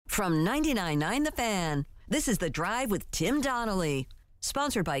From 99.9 The Fan, this is The Drive with Tim Donnelly.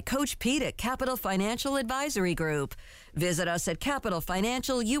 Sponsored by Coach Pete at Capital Financial Advisory Group. Visit us at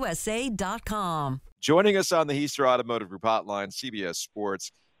capitalfinancialusa.com. Joining us on the Heister Automotive Group hotline, CBS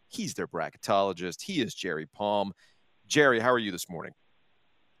Sports, he's their bracketologist. He is Jerry Palm. Jerry, how are you this morning?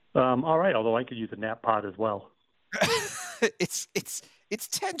 All right, although I could use a nap pod as well. It's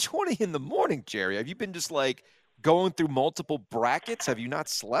 10:20 in the morning, Jerry. Have you been just like going through multiple brackets? Have you not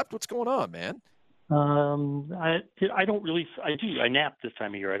slept? What's going on, man? I don't really. I nap this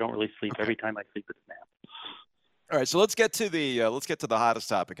time of year. I don't really sleep. Okay. Every time I sleep, it's a nap. All right, so let's get to the hottest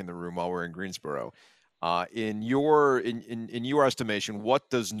topic in the room while we're in Greensboro. In your estimation,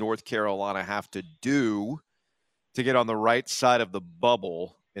 what does North Carolina have to do to get on the right side of the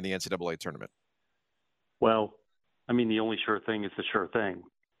bubble in the NCAA tournament? Well, I mean, the only sure thing is the sure thing,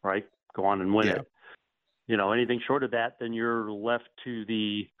 right? Go on and win it. You know, anything short of that, then you're left to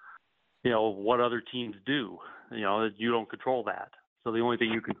the, what other teams do. You don't control that. So the only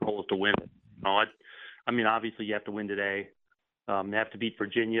thing you control is to win it. I mean, obviously you have to win today. They have to beat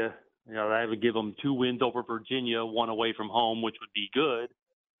Virginia. That would give them 2 wins over Virginia, 1 away from home, which would be good.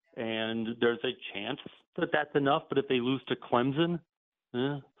 And there's a chance that that's enough. But if they lose to Clemson,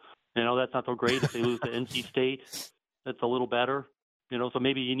 that's not so great. If they lose to NC State, that's a little better. So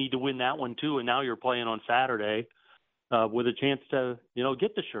maybe you need to win that one too. And now you're playing on Saturday with a chance to,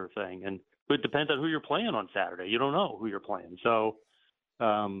 get the sure thing. And it depends on who you're playing on Saturday. You don't know who you're playing. So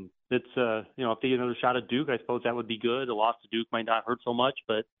it's, if they get another shot at Duke, I suppose that would be good. A loss to Duke might not hurt so much,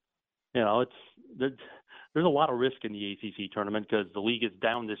 but, there's a lot of risk in the ACC tournament because the league is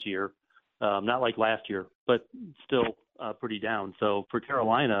down this year. Not like last year, but still pretty down. So for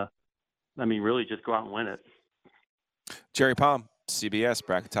Carolina, I mean, really just go out and win it. Jerry Palm, CBS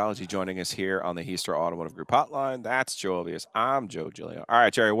Bracketology, joining us here on the Heister Automotive Group hotline. That's Joe Ovius. I'm Joe Giglio. All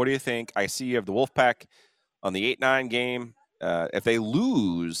right, Jerry, what do you think? I see you have the Wolfpack on the 8-9 game. If they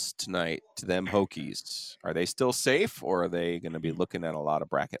lose tonight to them Hokies, are they still safe, or are they going to be looking at a lot of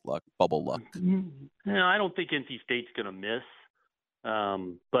bracket luck, bubble luck? I don't think NC State's going to miss,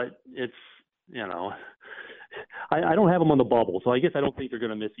 but it's, I don't have them on the bubble, so I guess I don't think they're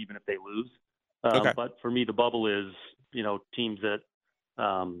going to miss even if they lose. Okay. But for me, the bubble is, teams that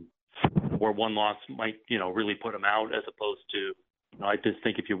where one loss might, really put them out, as opposed to, I just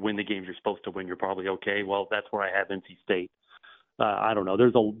think if you win the games you're supposed to win, you're probably okay. Well, that's where I have NC State. I don't know.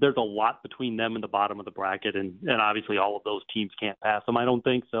 There's a lot between them and the bottom of the bracket, and obviously all of those teams can't pass them. I don't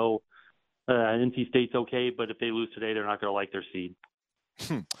think so. NC State's okay, but if they lose today, they're not going to like their seed.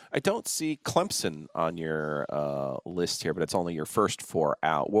 I don't see Clemson on your list here, but it's only your first 4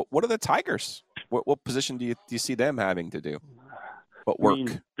 out. What are the Tigers? What position do you see them having to do? What work? I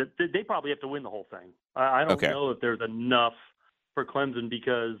mean, they probably have to win the whole thing. I don't know if there's enough for Clemson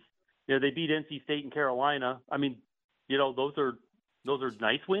because they beat NC State and Carolina. I mean, those are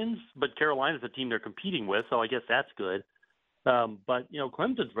nice wins, but Carolina's a team they're competing with, so I guess that's good. But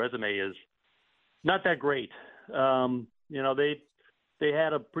Clemson's resume is not that great. They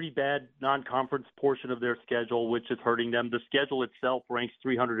had a pretty bad non-conference portion of their schedule, which is hurting them. The schedule itself ranks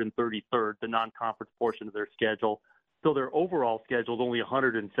 333rd, the non-conference portion of their schedule. So their overall schedule is only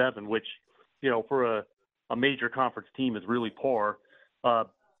 107, which, for a major conference team is really poor. 2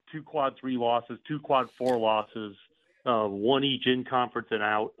 quad 3 losses, 2 quad 4 losses, 1 each in conference and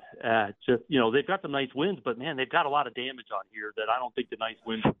out. They've got some nice wins, but man, they've got a lot of damage on here that I don't think the nice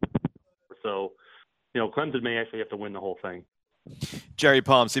wins. So, Clemson may actually have to win the whole thing. Jerry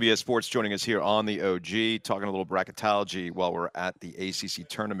Palm, CBS Sports, joining us here on the OG, talking a little bracketology while we're at the ACC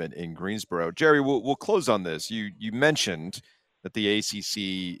Tournament in Greensboro. Jerry, we'll close on this. You mentioned that the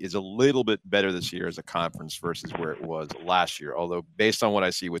ACC is a little bit better this year as a conference versus where it was last year, although based on what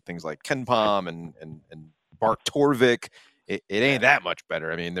I see with things like Ken Palm and Bart Torvik, it ain't that much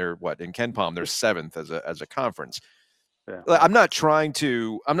better. I mean, they're in Ken Palm, they're 7th as a conference. Yeah. I'm not trying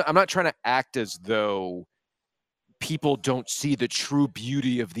to act as though people don't see the true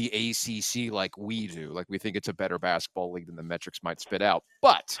beauty of the ACC like we do. Like we think it's a better basketball league than the metrics might spit out.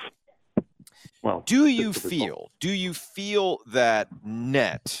 But do you feel that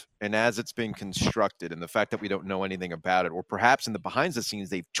net, and as it's been constructed, and the fact that we don't know anything about it, or perhaps in the behind the scenes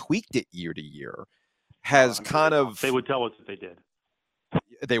they've tweaked it year to year, has they would tell us if they did.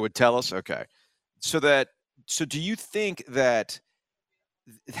 They would tell us? Okay. So do you think that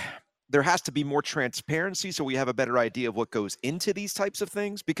there has to be more transparency so we have a better idea of what goes into these types of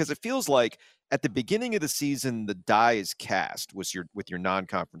things? Because it feels like at the beginning of the season, the die is cast with your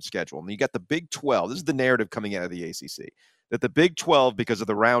non-conference schedule. And you got the Big 12. This is the narrative coming out of the ACC, that the Big 12, because of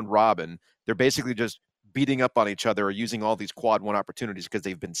the round robin, they're basically just beating up on each other or using all these quad one opportunities because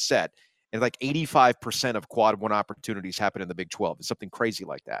they've been set. And like 85% of quad one opportunities happen in the Big 12. It's something crazy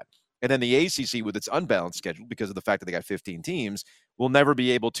like that. And then the ACC, with its unbalanced schedule, because of the fact that they got 15 teams, will never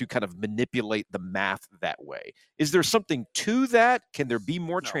be able to kind of manipulate the math that way. Is there something to that? Can there be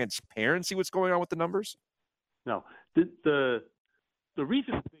more transparency what's going on with the numbers? No. The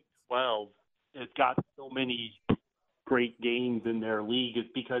reason the Big 12 has got so many great games in their league is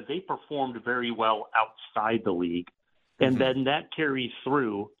because they performed very well outside the league. And then that carries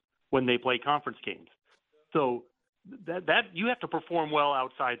through when they play conference games. So that you have to perform well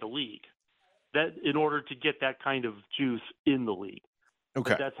outside the league that in order to get that kind of juice in the league.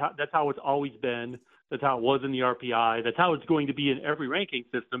 Okay. That's how it's always been. That's how it was in the RPI. That's how it's going to be in every ranking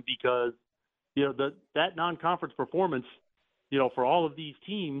system because, that non-conference performance, for all of these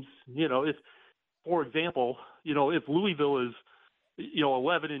teams, if, for example, if Louisville is,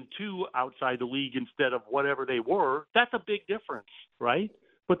 11-2 outside the league instead of whatever they were, that's a big difference, right?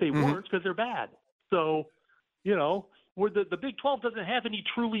 But they weren't because they're bad. So, where the Big 12 doesn't have any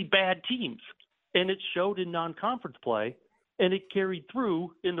truly bad teams, and it showed in non-conference play, and it carried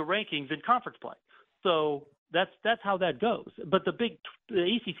through in the rankings in conference play. So that's how that goes. But the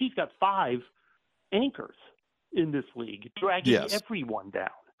ACC's got 5 anchors in this league, dragging everyone down.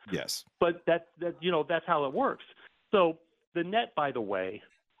 Yes. But that's how it works. So the net, by the way,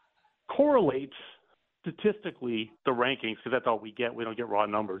 correlates statistically the rankings, because that's all we get. We don't get raw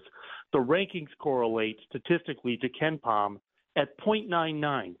numbers. The rankings correlate statistically to KenPom at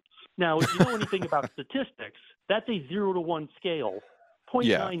 0.99. Now, if you know anything about statistics, that's a 0 to 1 scale.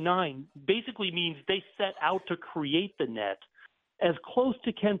 0.99 basically means they set out to create the net as close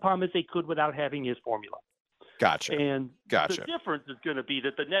to KenPom as they could without having his formula. Gotcha. And the difference is going to be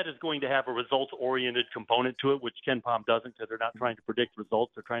that the net is going to have a results-oriented component to it, which KenPom doesn't, because they're not trying to predict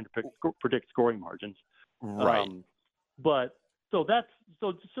results; they're trying to predict scoring margins. Right. So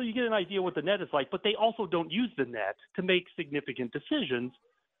you get an idea what the net is like, but they also don't use the net to make significant decisions.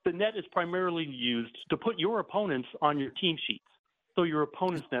 The net is primarily used to put your opponents on your team sheets, so your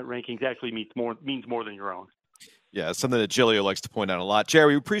opponent's net rankings actually means more than your own. Yeah, it's something that Giglio likes to point out a lot.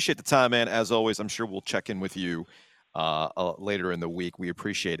 Jerry, we appreciate the time, man. As always, I'm sure we'll check in with you later in the week. We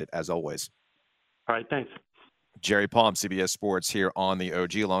appreciate it, as always. All right, thanks. Jerry Palm, CBS Sports, here on the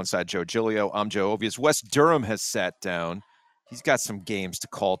OG alongside Joe Giglio. I'm Joe Ovies. Wes Durham has sat down. He's got some games to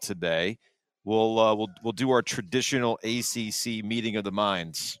call today. We'll do our traditional ACC meeting of the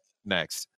minds next.